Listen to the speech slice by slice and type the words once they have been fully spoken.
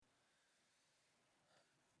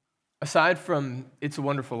Aside from It's a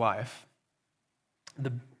Wonderful Life,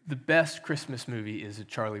 the best Christmas movie is A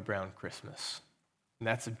Charlie Brown Christmas. And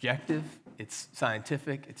that's objective, it's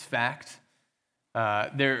scientific, it's fact.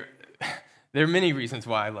 There are many reasons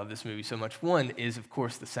why I love this movie so much. One is, of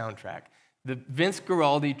course, the soundtrack. The Vince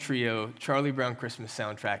Guaraldi Trio Charlie Brown Christmas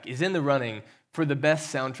soundtrack is in the running for the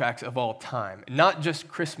best soundtracks of all time. Not just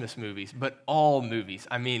Christmas movies, but all movies.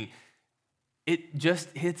 I mean, it just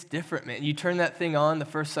hits different, man. You turn that thing on the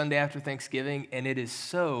first Sunday after Thanksgiving, and it is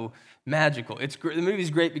so magical. The movie's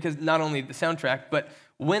great because not only the soundtrack, but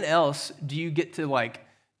when else do you get to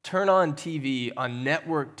turn on TV on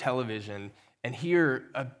network television and hear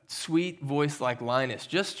a sweet voice like Linus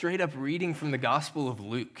just straight up reading from the Gospel of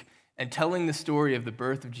Luke and telling the story of the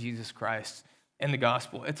birth of Jesus Christ and the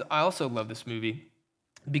gospel? I also love this movie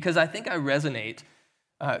because I think I resonate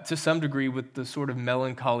to some degree with the sort of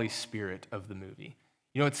melancholy spirit of the movie.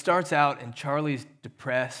 You know, it starts out and Charlie's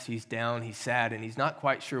depressed, he's down, he's sad, and he's not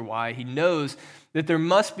quite sure why. He knows that there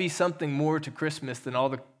must be something more to Christmas than all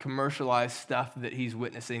the commercialized stuff that he's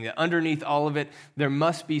witnessing, that underneath all of it, there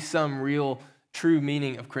must be some real, true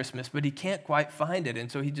meaning of Christmas, but he can't quite find it,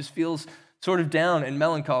 and so he just feels sort of down and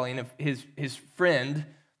melancholy, and his friend,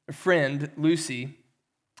 Lucy,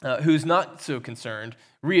 who's not so concerned,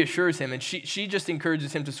 reassures him, and she just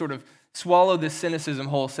encourages him to sort of swallow this cynicism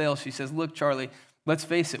wholesale. She says, look, Charlie, let's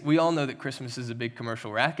face it, we all know that Christmas is a big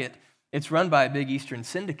commercial racket. It's run by a big Eastern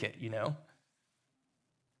syndicate, you know.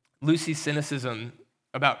 Lucy's cynicism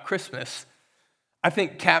about Christmas, I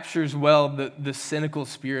think, captures well the cynical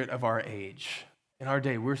spirit of our age. In our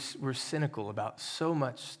day, we're cynical about so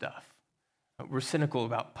much stuff. We're cynical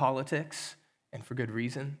about politics, and for good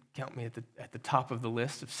reason. Count me at the top of the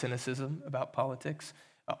list of cynicism about politics.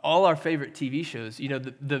 All our favorite TV shows, you know,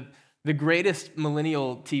 the greatest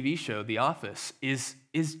millennial TV show, The Office, is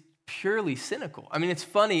purely cynical. I mean, it's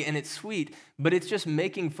funny and it's sweet, but it's just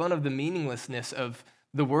making fun of the meaninglessness of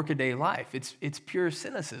the workaday life. It's pure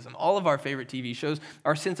cynicism. All of our favorite TV shows,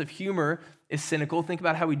 our sense of humor is cynical. Think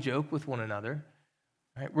about how we joke with one another.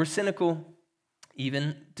 Right? We're cynical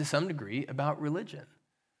even to some degree about religion.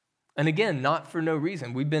 And again, not for no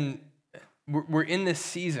reason. We're in this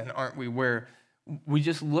season, aren't we, where we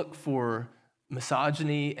just look for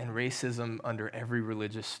misogyny and racism under every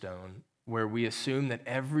religious stone, where we assume that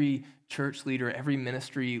every church leader, every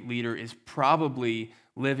ministry leader is probably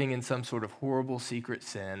living in some sort of horrible secret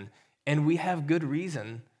sin, and we have good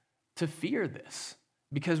reason to fear this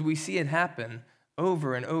because we see it happen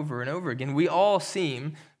over and over and over again. We all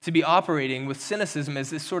seem to be operating with cynicism as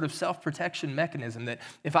this sort of self-protection mechanism that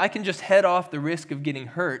if I can just head off the risk of getting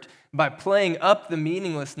hurt by playing up the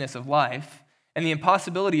meaninglessness of life and the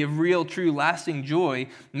impossibility of real, true, lasting joy,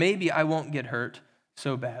 maybe I won't get hurt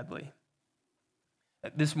so badly.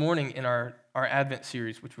 This morning in our Advent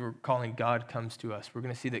series, which we're calling God Comes to Us, we're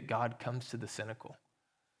going to see that God comes to the cynical.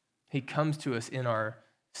 He comes to us in our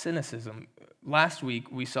cynicism. Last week,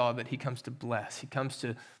 we saw that he comes to bless. He comes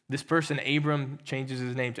to this person, Abram, changes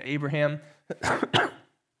his name to Abraham,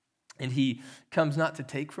 and he comes not to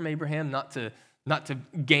take from Abraham, not to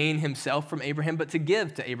gain himself from Abraham, but to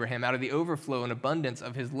give to Abraham out of the overflow and abundance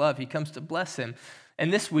of his love. He comes to bless him.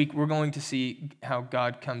 And this week, we're going to see how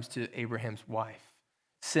God comes to Abraham's wife,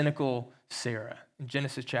 cynical Sarah, in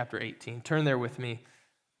Genesis chapter 18. Turn there with me.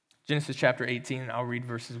 Genesis chapter 18, and I'll read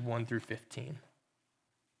verses 1 through 15.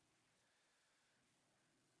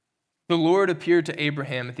 The Lord appeared to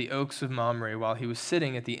Abraham at the oaks of Mamre while he was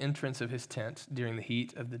sitting at the entrance of his tent during the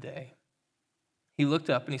heat of the day. He looked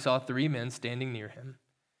up and he saw 3 men standing near him.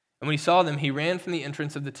 And when he saw them, he ran from the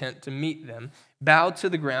entrance of the tent to meet them, bowed to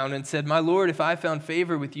the ground, and said, "My Lord, if I found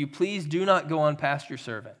favor with you, please do not go on past your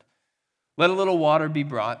servant. Let a little water be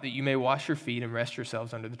brought that you may wash your feet and rest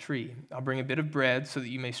yourselves under the tree. I'll bring a bit of bread so that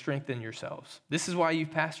you may strengthen yourselves. This is why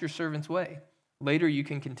you've passed your servant's way. Later you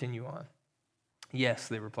can continue on." "Yes,"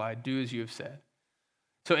 they replied, "do as you have said."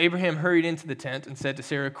 So Abraham hurried into the tent and said to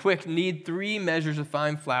Sarah, "Quick, knead 3 measures of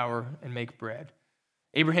fine flour and make bread."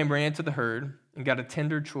 Abraham ran to the herd and got a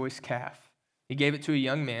tender, choice calf. He gave it to a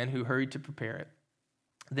young man who hurried to prepare it.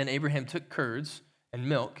 Then Abraham took curds and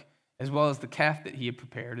milk, as well as the calf that he had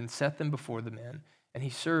prepared, and set them before the men, and he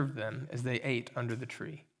served them as they ate under the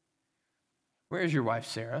tree. "Where is your wife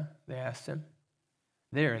Sarah?" they asked him.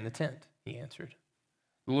 "There in the tent," he answered.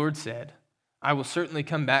 The Lord said, "I will certainly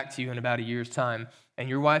come back to you in about a year's time, and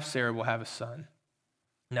your wife Sarah will have a son."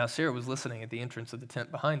 Now Sarah was listening at the entrance of the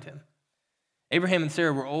tent behind him. Abraham and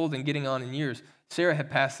Sarah were old and getting on in years. Sarah had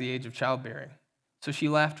passed the age of childbearing. So she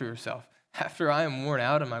laughed to herself, "After I am worn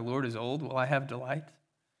out and my Lord is old, will I have delight?"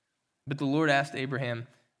 But the Lord asked Abraham,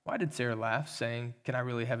 "Why did Sarah laugh, saying, 'Can I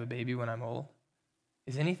really have a baby when I'm old?'"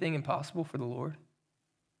 Is anything impossible for the Lord?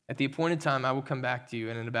 At the appointed time, I will come back to you,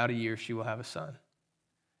 and in about a year she will have a son."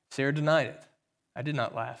 Sarah denied it. "I did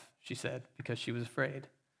not laugh," she said, because she was afraid.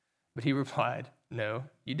 But he replied, "No,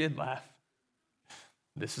 you did laugh."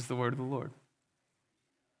 This is the word of the Lord.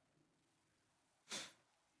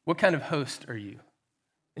 What kind of host are you?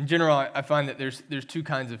 In general, I find that there's two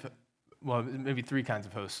kinds of, well, maybe three kinds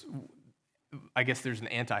of hosts. I guess there's an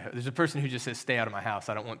anti-host. There's a person who just says, "Stay out of my house.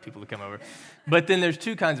 I don't want people to come over." But then there's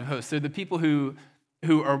two kinds of hosts. They're the people who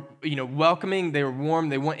are, welcoming, they're warm,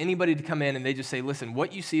 they want anybody to come in, and they just say, "Listen,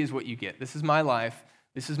 what you see is what you get. This is my life.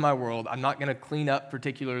 This is my world. I'm not going to clean up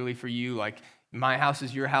particularly for you. Like, my house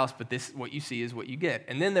is your house, but what you see is what you get."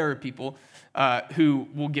 And then there are people who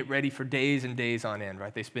will get ready for days and days on end,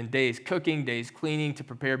 right? They spend days cooking, days cleaning to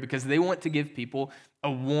prepare because they want to give people a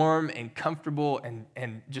warm and comfortable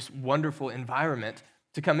and just wonderful environment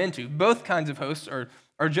to come into. Both kinds of hosts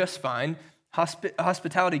are just fine.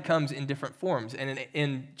 Hospitality comes in different forms. And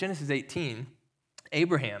in Genesis 18,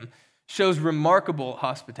 Abraham shows remarkable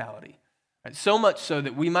hospitality, right? So much so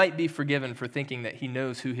that we might be forgiven for thinking that he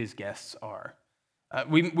knows who his guests are.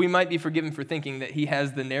 We might be forgiven for thinking that he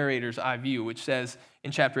has the narrator's eye view, which says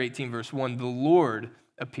in chapter 18, verse 1, "The Lord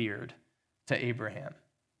appeared to Abraham."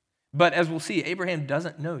 But as we'll see, Abraham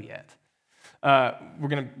doesn't know yet. We're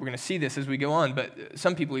gonna see this as we go on, but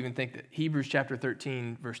some people even think that Hebrews chapter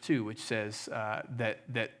 13, verse 2, which says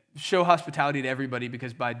that show hospitality to everybody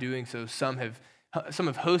because by doing so, some have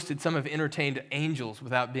hosted, some have entertained angels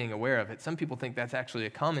without being aware of it. Some people think that's actually a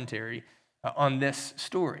commentary on this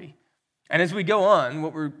story. And as we go on,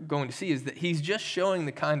 what we're going to see is that he's just showing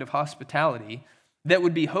the kind of hospitality that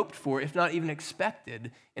would be hoped for, if not even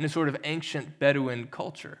expected, in a sort of ancient Bedouin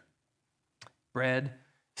culture. Bread,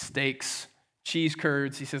 steaks, cheese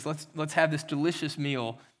curds. He says, let's have this delicious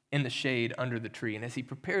meal in the shade under the tree. And as he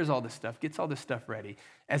prepares all this stuff, gets all this stuff ready,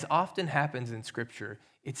 as often happens in Scripture,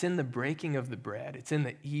 it's in the breaking of the bread, it's in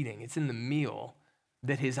the eating, it's in the meal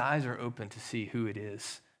that his eyes are open to see who it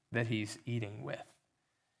is that he's eating with.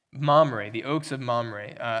 Mamre, the oaks of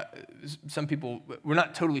Mamre. Some people, we're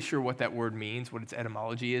not totally sure what that word means, what its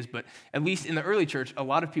etymology is, but at least in the early church, a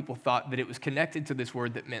lot of people thought that it was connected to this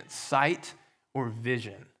word that meant sight or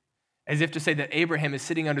vision. As if to say that Abraham is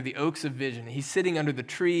sitting under the oaks of vision. He's sitting under the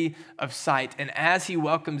tree of sight. And as he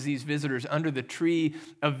welcomes these visitors under the tree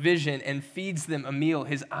of vision and feeds them a meal,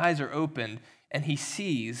 his eyes are opened and he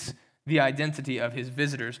sees the identity of his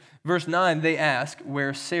visitors. Verse 9, they ask,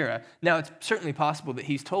 "Where's Sarah?" Now, it's certainly possible that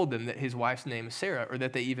he's told them that his wife's name is Sarah or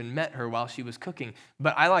that they even met her while she was cooking.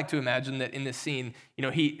 But I like to imagine that in this scene,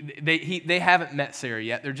 they haven't met Sarah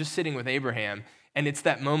yet. They're just sitting with Abraham. And it's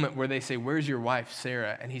that moment where they say, "Where's your wife,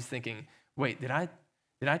 Sarah?" And he's thinking, "Wait, did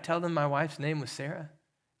I tell them my wife's name was Sarah?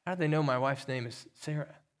 How do they know my wife's name is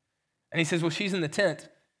Sarah?" And he says, "Well, she's in the tent."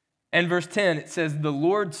 And verse 10, it says, "The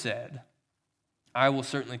Lord said, I will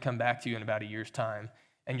certainly come back to you in about a year's time,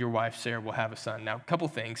 and your wife Sarah will have a son." Now, a couple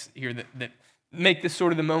things here that make this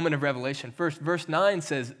sort of the moment of revelation. First, verse 9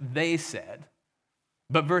 says, "They said."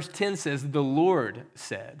 But verse 10 says, "The Lord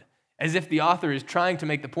said." As if the author is trying to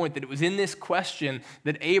make the point that it was in this question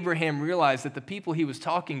that Abraham realized that the people he was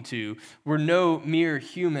talking to were no mere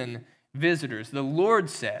human visitors. The Lord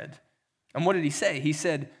said, and what did he say? He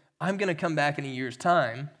said, "I'm going to come back in a year's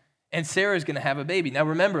time, and Sarah's going to have a baby." Now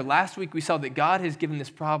remember, last week we saw that God has given this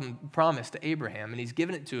promise to Abraham, and he's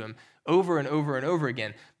given it to him over and over and over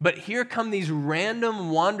again. But here come these random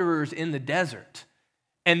wanderers in the desert,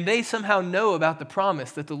 and they somehow know about the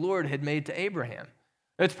promise that the Lord had made to Abraham.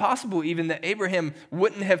 It's possible even that Abraham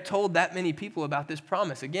wouldn't have told that many people about this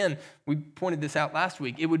promise. Again, we pointed this out last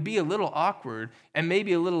week. It would be a little awkward and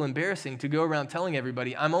maybe a little embarrassing to go around telling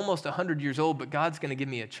everybody, "I'm almost 100 years old, but God's going to give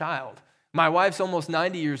me a child. My wife's almost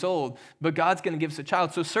 90 years old, but God's going to give us a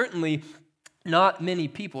child." So certainly not many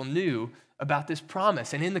people knew about this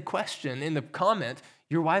promise. And in the comment,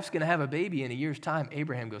 "Your wife's going to have a baby in a year's time,"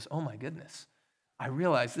 Abraham goes, "Oh my goodness, I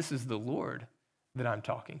realize this is the Lord that I'm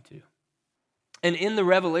talking to." And in the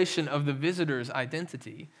revelation of the visitor's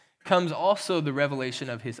identity comes also the revelation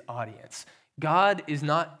of his audience. God is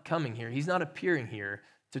not coming here. He's not appearing here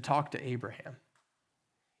to talk to Abraham.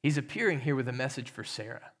 He's appearing here with a message for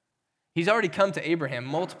Sarah. He's already come to Abraham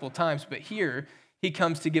multiple times, but here he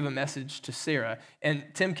comes to give a message to Sarah.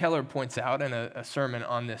 And Tim Keller points out in a sermon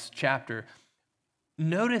on this chapter,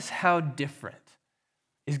 notice how different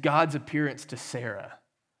is God's appearance to Sarah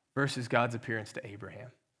versus God's appearance to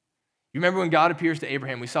Abraham. You remember when God appears to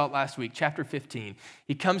Abraham? We saw it last week, chapter 15.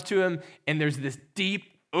 He comes to him, and there's this deep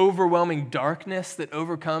overwhelming darkness that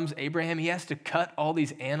overcomes Abraham. He has to cut all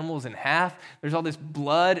these animals in half. There's all this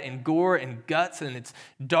blood and gore and guts, and it's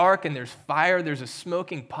dark, and there's fire. There's a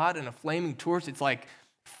smoking pot and a flaming torch. It's like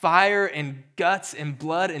fire and guts and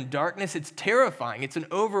blood and darkness. It's terrifying. It's an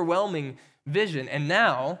overwhelming vision. And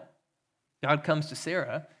now God comes to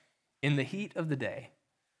Sarah in the heat of the day.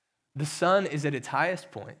 The sun is at its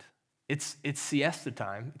highest point. It's siesta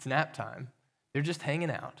time. It's nap time. They're just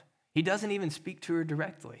hanging out. He doesn't even speak to her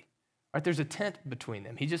directly. Right? There's a tent between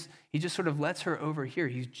them. He just sort of lets her overhear.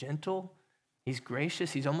 He's gentle. He's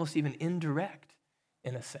gracious. He's almost even indirect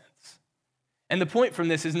in a sense. And the point from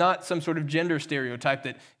this is not some sort of gender stereotype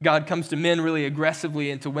that God comes to men really aggressively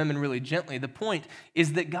and to women really gently. The point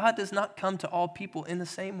is that God does not come to all people in the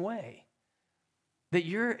same way. That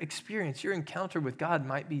your experience, your encounter with God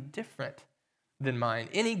might be different than mine.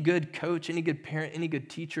 Any good coach, any good parent, any good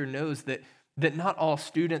teacher knows that not all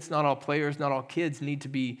students, not all players, not all kids need to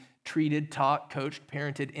be treated, taught, coached,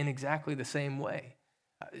 parented in exactly the same way.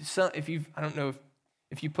 So if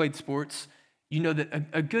you played sports, you know that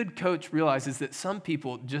a good coach realizes that some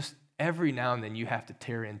people just every now and then you have to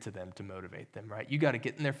tear into them to motivate them, right? You got to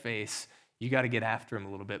get in their face. You got to get after them a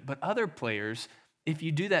little bit. But other players, if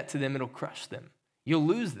you do that to them, it'll crush them. You'll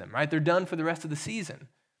lose them, right? They're done for the rest of the season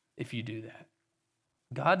if you do that.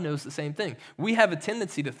 God knows the same thing. We have a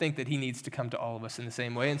tendency to think that he needs to come to all of us in the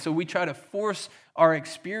same way, and so we try to force our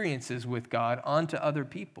experiences with God onto other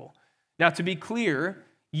people. Now, to be clear,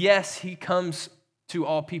 yes, he comes to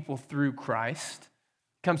all people through Christ,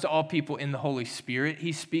 comes to all people in the Holy Spirit.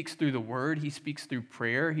 He speaks through the Word. He speaks through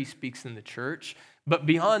prayer. He speaks in the church. But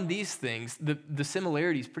beyond these things, the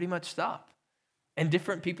similarities pretty much stop. And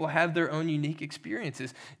different people have their own unique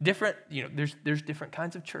experiences. There's different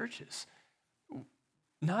kinds of churches.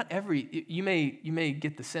 You may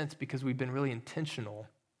get the sense because we've been really intentional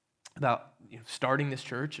about starting this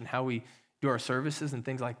church and how we do our services and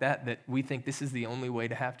things like that we think this is the only way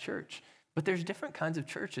to have church. But there's different kinds of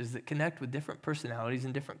churches that connect with different personalities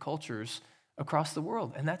and different cultures across the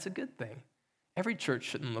world, and that's a good thing. Every church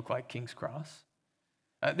shouldn't look like King's Cross.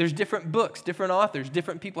 There's different books, different authors,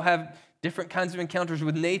 different people have different kinds of encounters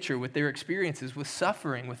with nature, with their experiences, with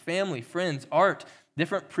suffering, with family, friends, art,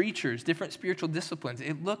 different preachers, different spiritual disciplines.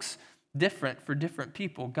 It looks different for different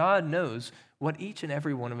people. God knows what each and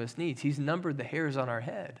every one of us needs. He's numbered the hairs on our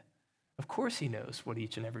head. Of course he knows what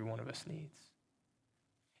each and every one of us needs.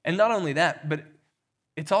 And not only that, but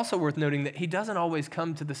it's also worth noting that he doesn't always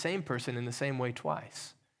come to the same person in the same way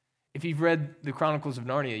twice. If you've read the Chronicles of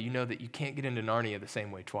Narnia, you know that you can't get into Narnia the same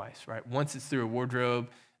way twice, right? Once it's through a wardrobe,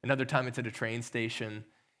 another time it's at a train station.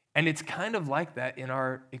 And it's kind of like that in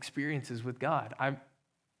our experiences with God.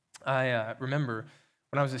 I remember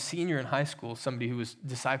when I was a senior in high school, somebody who was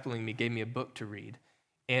discipling me gave me a book to read.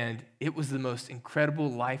 And it was the most incredible,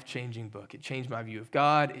 life-changing book. It changed my view of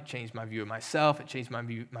God. It changed my view of myself. It changed my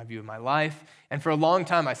view of my life. And for a long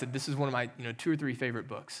time, I said, this is one of my 2 or 3 favorite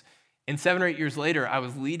books. And 7 or 8 years later, I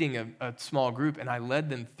was leading a small group, and I led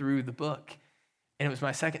them through the book. And it was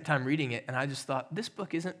my second time reading it, and I just thought, this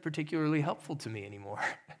book isn't particularly helpful to me anymore.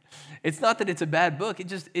 It's not that it's a bad book.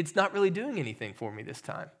 It's not really doing anything for me this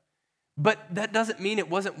time. But that doesn't mean it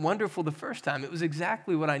wasn't wonderful the first time. It was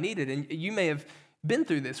exactly what I needed. And you may have been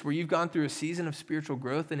through this, where you've gone through a season of spiritual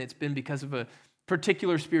growth, and it's been because of a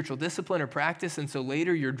particular spiritual discipline or practice, and so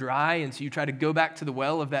later you're dry, and so you try to go back to the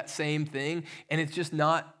well of that same thing, and it's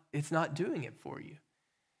not doing it for you.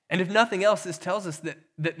 And if nothing else, this tells us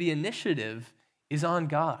that the initiative is on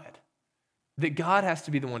God, that God has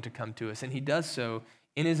to be the one to come to us, and he does so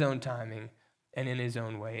in his own timing and in his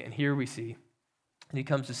own way. And here we see that he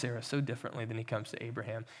comes to Sarah so differently than he comes to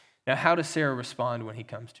Abraham. Now, how does Sarah respond when he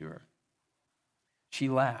comes to her? She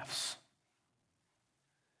laughs.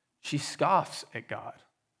 She scoffs at God.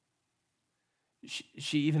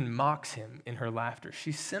 She even mocks him in her laughter.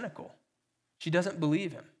 She's cynical. She doesn't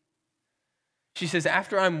believe him. She says,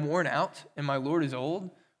 after I'm worn out and my Lord is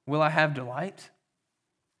old, will I have delight?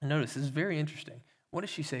 And notice, this is very interesting. What does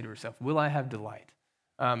she say to herself? Will I have delight?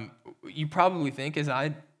 You probably think, as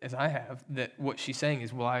I have, that what she's saying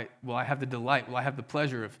is, will I have the delight? Will I have the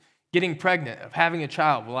pleasure of getting pregnant, of having a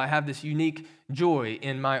child? Will I have this unique joy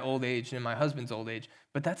in my old age and in my husband's old age?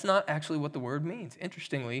 But that's not actually what the word means.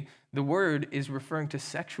 Interestingly, the word is referring to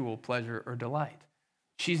sexual pleasure or delight.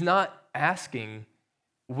 She's not asking,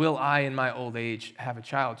 will I in my old age have a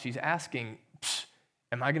child? She's asking,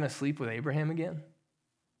 am I going to sleep with Abraham again?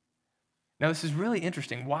 Now, this is really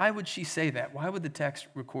interesting. Why would she say that? Why would the text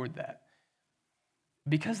record that?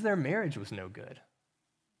 Because their marriage was no good.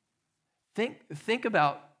 Think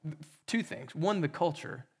about 2 things. One, the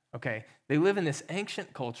culture. okay? They live in this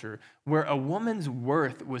ancient culture where a woman's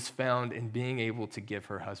worth was found in being able to give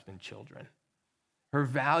her husband children. Her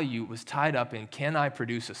value was tied up in, can I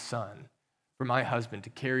produce a son for my husband to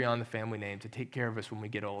carry on the family name, to take care of us when we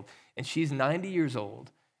get old? And she's 90 years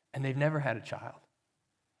old, and they've never had a child.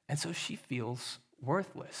 And so she feels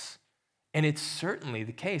worthless. And it's certainly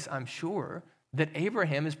the case, I'm sure, that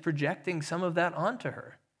Abraham is projecting some of that onto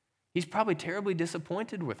her. He's probably terribly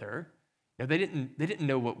disappointed with her. You know, they didn't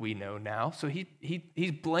know what we know now, so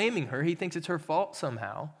he's blaming her. He thinks it's her fault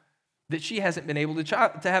somehow that she hasn't been able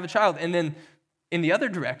to have a child. And then in the other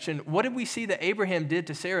direction, what did we see that Abraham did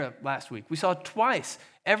to Sarah last week? We saw twice.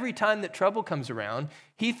 Every time that trouble comes around,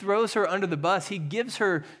 he throws her under the bus. He gives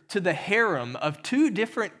her to the harem of two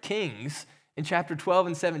different kings in chapter 12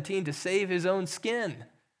 and 17 to save his own skin.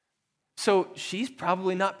 So she's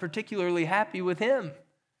probably not particularly happy with him,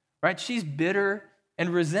 right? She's bitter and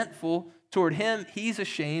resentful toward him. He's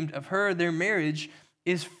ashamed of her. Their marriage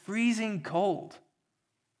is freezing cold.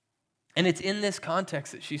 And it's in this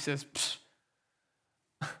context that she says,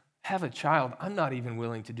 have a child. I'm not even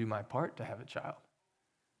willing to do my part to have a child.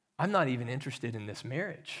 I'm not even interested in this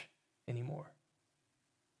marriage anymore.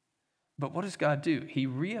 But what does God do? He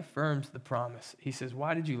reaffirms the promise. He says,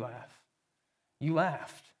 why did you laugh? You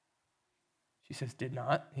laughed. She says, did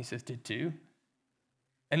not. He says, did too.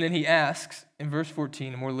 And then he asks in verse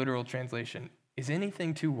 14, a more literal translation, is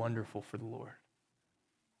anything too wonderful for the Lord?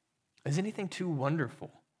 Is anything too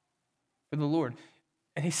wonderful for the Lord?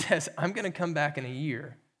 And he says, I'm going to come back in a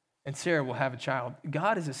year and Sarah will have a child.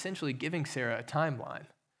 God is essentially giving Sarah a timeline.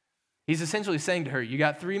 He's essentially saying to her, you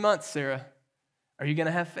got 3 months, Sarah. Are you going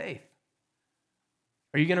to have faith?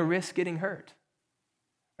 Are you going to risk getting hurt?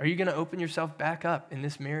 Are you going to open yourself back up in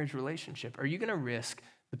this marriage relationship? Are you going to risk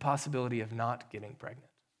the possibility of not getting pregnant?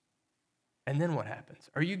 And then what happens?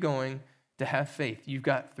 Are you going to have faith? You've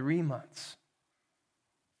got 3 months.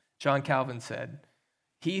 John Calvin said,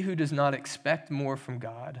 he who does not expect more from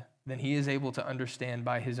God than he is able to understand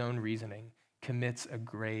by his own reasoning commits a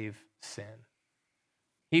grave sin.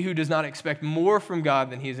 He who does not expect more from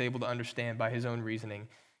God than he is able to understand by his own reasoning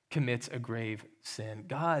commits a grave sin.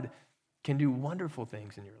 God can do wonderful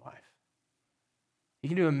things in your life. He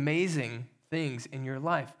can do amazing things in your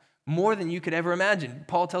life, more than you could ever imagine.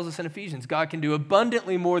 Paul tells us in Ephesians, God can do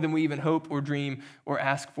abundantly more than we even hope or dream or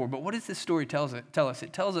ask for. But what does this story tell us?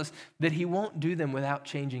 It tells us that he won't do them without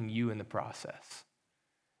changing you in the process.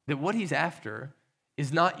 That what he's after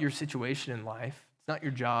is not your situation in life. It's not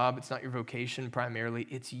your job. It's not your vocation primarily.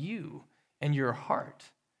 It's you and your heart.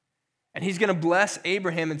 And he's going to bless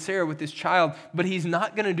Abraham and Sarah with this child, but he's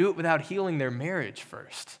not going to do it without healing their marriage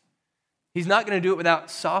first. He's not going to do it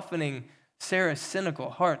without softening Sarah's cynical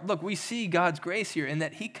heart. Look, we see God's grace here in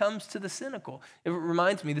that he comes to the cynical.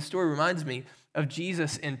 The story reminds me of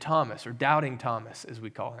Jesus and Thomas, or doubting Thomas, as we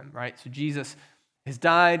call him, right? So Jesus has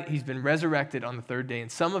died, he's been resurrected on the third day,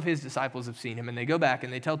 and some of his disciples have seen him, and they go back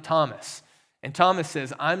and they tell Thomas, and Thomas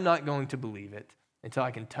says, I'm not going to believe it until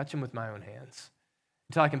I can touch him with my own hands,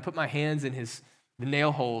 until I can put my hands in the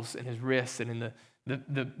nail holes in his wrists and in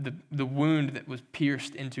the wound that was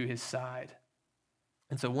pierced into his side.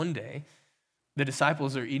 And so one day, the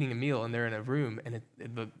disciples are eating a meal and they're in a room and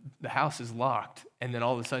the house is locked. And then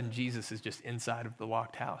all of a sudden, Jesus is just inside of the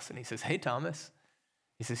locked house. And he says, hey, Thomas.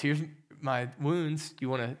 He says, here's my wounds.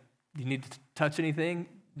 You need to touch anything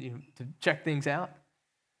to check things out?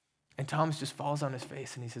 And Thomas just falls on his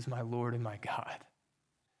face and he says, my Lord and my God.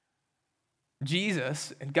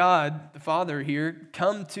 Jesus and God, the Father here,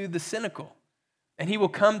 come to the cynical. And he will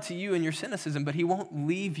come to you in your cynicism, but he won't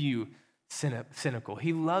leave you cynical.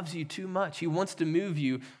 He loves you too much. He wants to move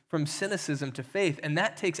you from cynicism to faith, and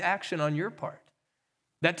that takes action on your part.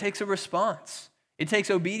 That takes a response. It takes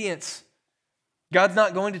obedience. God's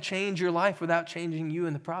not going to change your life without changing you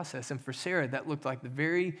in the process. And for Sarah, that looked like the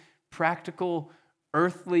very practical,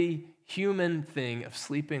 earthly, human thing of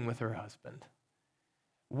sleeping with her husband.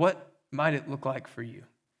 What might it look like for you?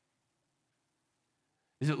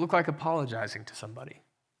 Does it look like apologizing to somebody?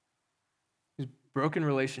 Broken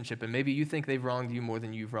relationship, and maybe you think they've wronged you more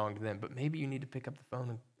than you've wronged them, but maybe you need to pick up the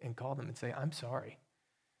phone and call them and say, I'm sorry.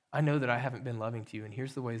 I know that I haven't been loving to you, and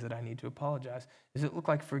here's the ways that I need to apologize. Does it look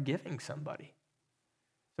like forgiving somebody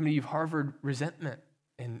you've harbored resentment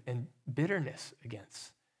and bitterness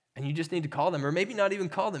against, and you just need to call them, or maybe not even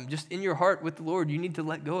call them, just in your heart with the Lord, you need to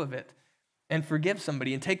let go of it and forgive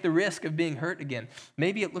somebody and take the risk of being hurt again.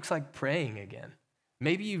 Maybe it looks like praying again.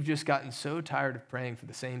 Maybe you've just gotten so tired of praying for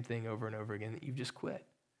the same thing over and over again that you've just quit.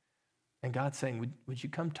 And God's saying, would you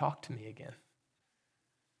come talk to me again?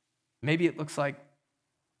 Maybe it looks like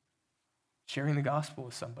sharing the gospel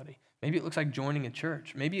with somebody. Maybe it looks like joining a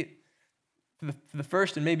church. Maybe for the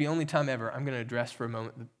first and maybe only time ever, I'm going to address for a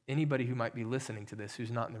moment anybody who might be listening to this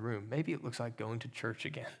who's not in the room. Maybe it looks like going to church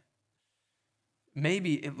again.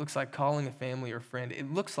 Maybe it looks like calling a family or friend.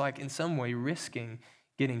 It looks like in some way risking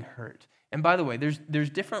getting hurt. And by the way, there's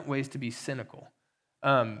different ways to be cynical.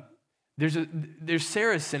 There's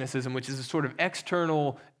Sarah's cynicism, which is a sort of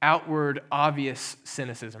external, outward, obvious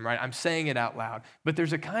cynicism, right? I'm saying it out loud. But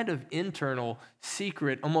there's a kind of internal,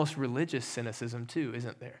 secret, almost religious cynicism too,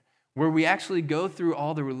 isn't there? Where we actually go through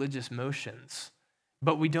all the religious motions,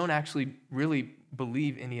 but we don't actually really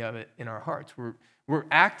believe any of it in our hearts. We're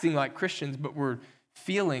acting like Christians, but we're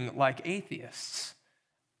feeling like atheists.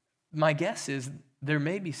 My guess is there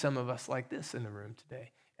may be some of us like this in the room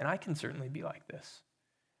today, and I can certainly be like this.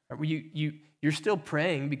 You're still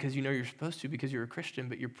praying because you know you're supposed to because you're a Christian,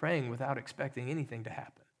 but you're praying without expecting anything to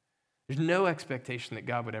happen. There's no expectation that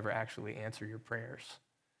God would ever actually answer your prayers.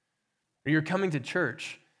 Or you're coming to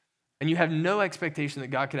church, and you have no expectation that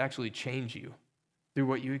God could actually change you through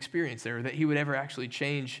what you experience there, or that he would ever actually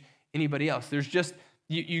change anybody else. There's just,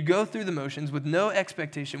 you go through the motions with no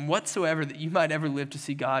expectation whatsoever that you might ever live to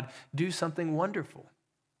see God do something wonderful.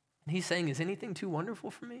 And he's saying, is anything too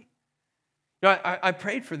wonderful for me? You know, I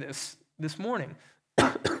prayed for this morning,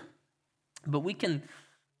 but we can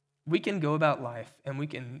go about life and we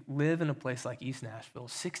can live in a place like East Nashville,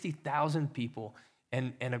 60,000 people,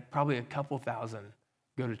 and probably a couple thousand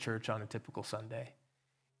go to church on a typical Sunday.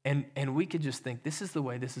 And we could just think, this is the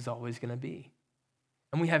way this is always going to be.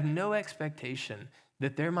 And we have no expectation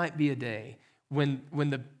that there might be a day when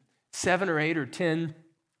the 7 or 8 or 10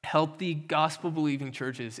 healthy gospel-believing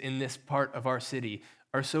churches in this part of our city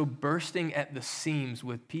are so bursting at the seams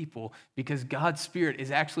with people because God's Spirit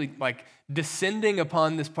is actually like descending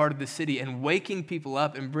upon this part of the city and waking people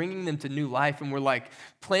up and bringing them to new life. And we're like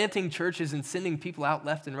planting churches and sending people out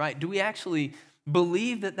left and right. Do we actually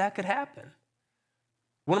believe that that could happen?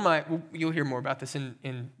 You'll hear more about this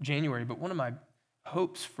in January, but one of my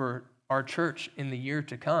hopes for our church in the year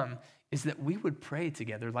to come is that we would pray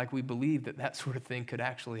together like we believe that that sort of thing could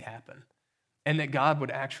actually happen and that God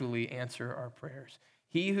would actually answer our prayers.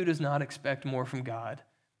 He who does not expect more from God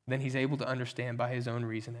than he's able to understand by his own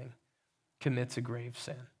reasoning commits a grave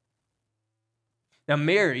sin. Now,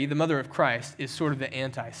 Mary, the mother of Christ, is sort of the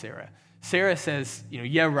anti-Sarah. Sarah says,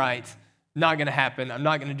 yeah, right, not going to happen. I'm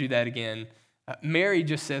not going to do that again. Mary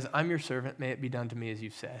just says, I'm your servant. May it be done to me as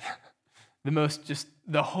you've said.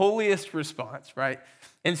 The holiest response, right?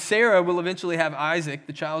 And Sarah will eventually have Isaac,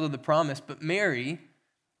 the child of the promise, but Mary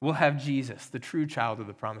will have Jesus, the true child of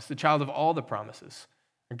the promise, the child of all the promises.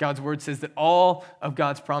 God's word says that all of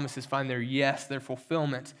God's promises find their yes, their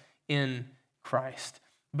fulfillment in Christ.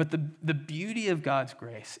 But the beauty of God's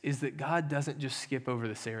grace is that God doesn't just skip over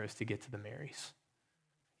the Sarahs to get to the Marys.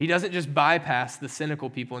 He doesn't just bypass the cynical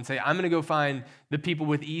people and say, I'm going to go find the people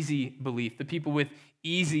with easy belief, the people with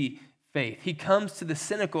easy faith. He comes to the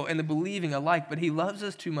cynical and the believing alike, but he loves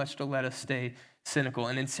us too much to let us stay cynical.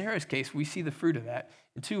 And in Sarah's case, we see the fruit of that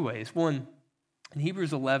in 2 ways. One, in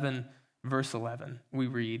Hebrews 11, verse 11, we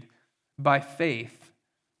read, by faith,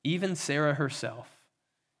 even Sarah herself,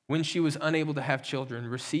 when she was unable to have children,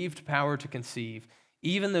 received power to conceive,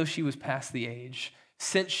 even though she was past the age,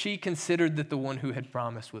 since she considered that the one who had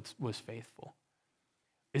promised was faithful.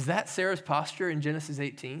 Is that Sarah's posture in Genesis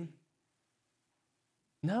 18?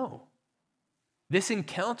 No. This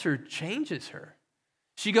encounter changes her.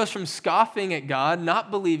 She goes from scoffing at God, not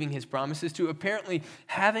believing his promises, to apparently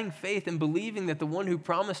having faith and believing that the one who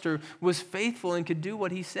promised her was faithful and could do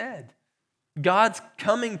what he said. God's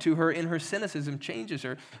coming to her in her cynicism changes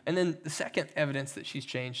her. And then the second evidence that she's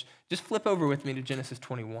changed, just flip over with me to Genesis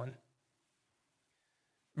 21,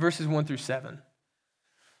 verses 1 through 7.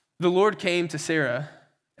 The Lord came to Sarah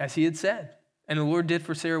as he had said, and the Lord did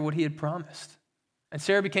for Sarah what he had promised. And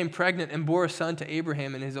Sarah became pregnant and bore a son to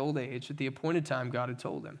Abraham in his old age at the appointed time God had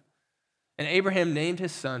told him. And Abraham named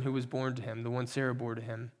his son who was born to him, the one Sarah bore to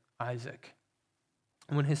him, Isaac.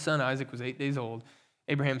 And when his son Isaac was 8 days old,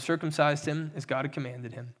 Abraham circumcised him as God had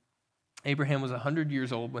commanded him. Abraham was 100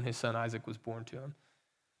 years old when his son Isaac was born to him.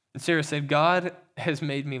 And Sarah said, God has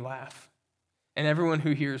made me laugh, and everyone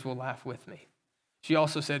who hears will laugh with me. She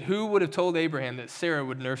also said, who would have told Abraham that Sarah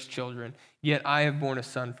would nurse children? Yet I have borne a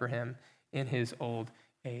son for him in his old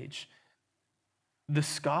age. The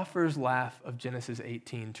scoffer's laugh of Genesis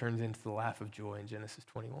 18 turns into the laugh of joy in Genesis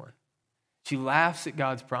 21. She laughs at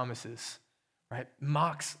God's promises, right?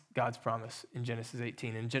 Mocks God's promise in Genesis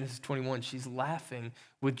 18. In Genesis 21, she's laughing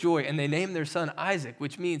with joy. And they name their son Isaac,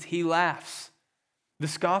 which means he laughs. The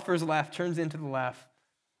scoffer's laugh turns into the laugh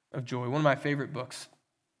of joy. One of my favorite books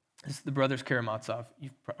This is the brothers Karamazov.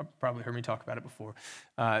 You've probably heard me talk about it before.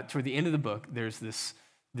 Toward the end of the book, there's this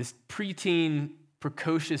preteen,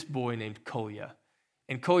 precocious boy named Kolya.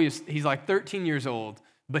 And Kolya, he's like 13 years old,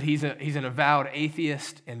 but he's an avowed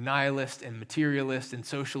atheist and nihilist and materialist and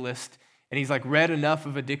socialist. And he's like read enough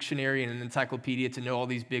of a dictionary and an encyclopedia to know all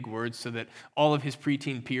these big words so that all of his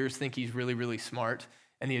preteen peers think he's really, really smart.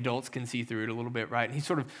 And the adults can see through it a little bit, right? And he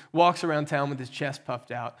sort of walks around town with his chest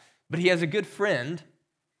puffed out. But he has a good friend,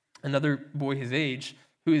 another boy his age,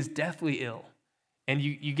 who is deathly ill. And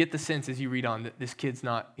you get the sense as you read on that this kid's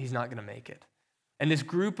he's not going to make it. And this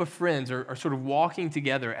group of friends are sort of walking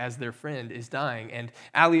together as their friend is dying. And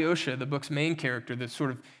Alyosha, the book's main character, the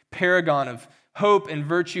sort of paragon of hope and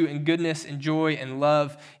virtue and goodness and joy and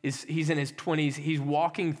love, he's in his 20s. He's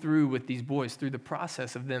walking through with these boys through the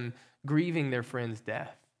process of them grieving their friend's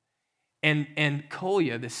death. And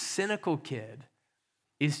Kolya, this cynical kid,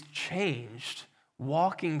 is changed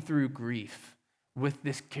walking through grief with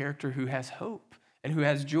this character who has hope and who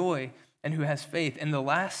has joy and who has faith. And the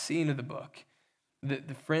last scene of the book, the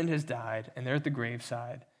friend has died, and they're at the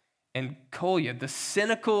graveside. And Kolya, the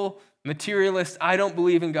cynical, materialist, I don't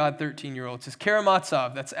believe in God 13-year-old, says,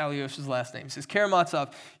 Karamazov, that's Alyosha's last name, says,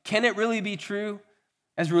 Karamazov, can it really be true,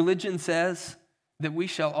 as religion says, that we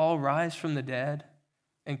shall all rise from the dead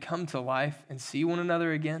and come to life and see one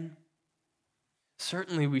another again?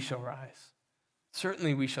 Certainly we shall rise.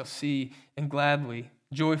 Certainly we shall see and gladly,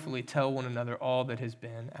 joyfully tell one another all that has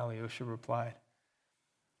been, Alyosha replied.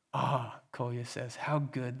 Ah, Kolya says, how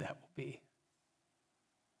good that will be.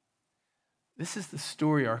 This is the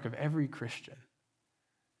story arc of every Christian.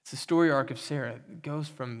 It's the story arc of Sarah. It goes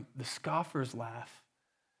from the scoffer's laugh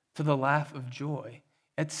to the laugh of joy.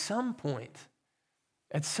 At some point,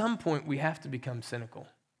 we have to become cynical.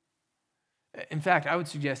 In fact, I would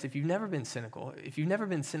suggest if you've never been cynical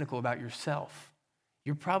about yourself,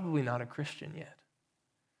 you're probably not a Christian yet.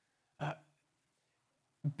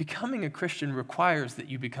 Becoming a Christian requires that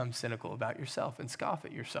you become cynical about yourself and scoff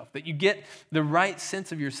at yourself, that you get the right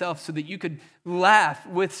sense of yourself so that you could laugh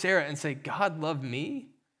with Sarah and say, God loved me?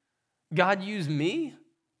 God used me?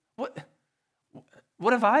 What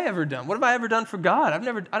have I ever done? What have I ever done for God?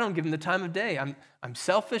 I don't give him the time of day. I'm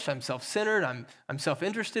selfish, I'm self-centered, I'm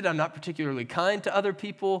self-interested, I'm not particularly kind to other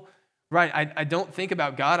people. Right, I don't think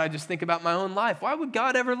about God, I just think about my own life. Why would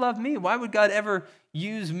God ever love me? Why would God ever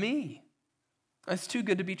use me? That's too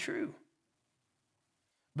good to be true.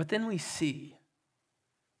 But then we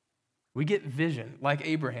get vision, like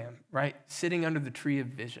Abraham, right? Sitting under the tree of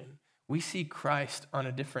vision. We see Christ on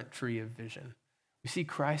a different tree of vision. We see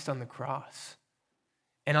Christ on the cross.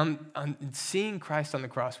 And on seeing Christ on the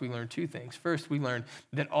cross, we learn two things. First, we learn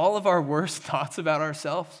that all of our worst thoughts about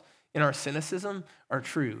ourselves in our cynicism are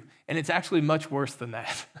true. And it's actually much worse than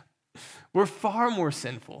that. We're far more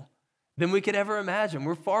sinful than we could ever imagine.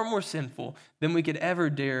 We're far more sinful than we could ever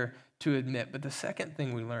dare to admit. But the second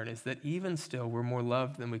thing we learn is that even still, we're more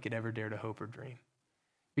loved than we could ever dare to hope or dream.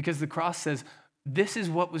 Because the cross says, this is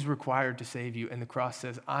what was required to save you. And the cross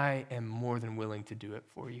says, I am more than willing to do it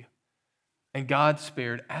for you. And God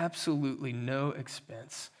spared absolutely no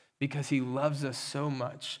expense because he loves us so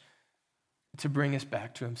much to bring us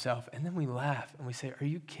back to himself. And then we laugh and we say, are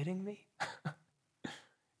you kidding me?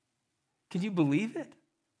 Can you believe it?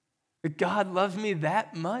 That God loves me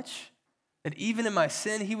that much? That even in my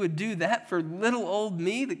sin, he would do that for little old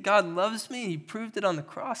me? That God loves me? He proved it on the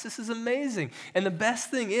cross. This is amazing. And the best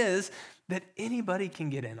thing is that anybody can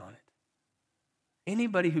get in on it.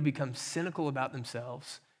 Anybody who becomes cynical about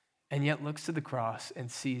themselves and yet looks to the cross and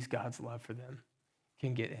sees God's love for them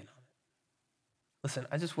can get in on it. Listen,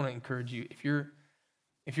 I just want to encourage you, if you're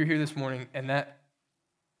here this morning and that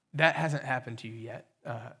hasn't happened to you yet,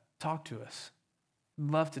 talk to us.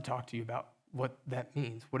 I'd love to talk to you about what that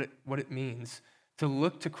means, what it means to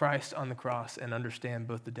look to Christ on the cross and understand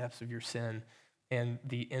both the depths of your sin and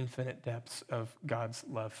the infinite depths of God's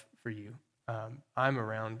love for you. I'm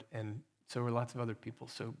around, and so are lots of other people,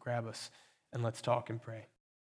 so grab us and let's talk and pray.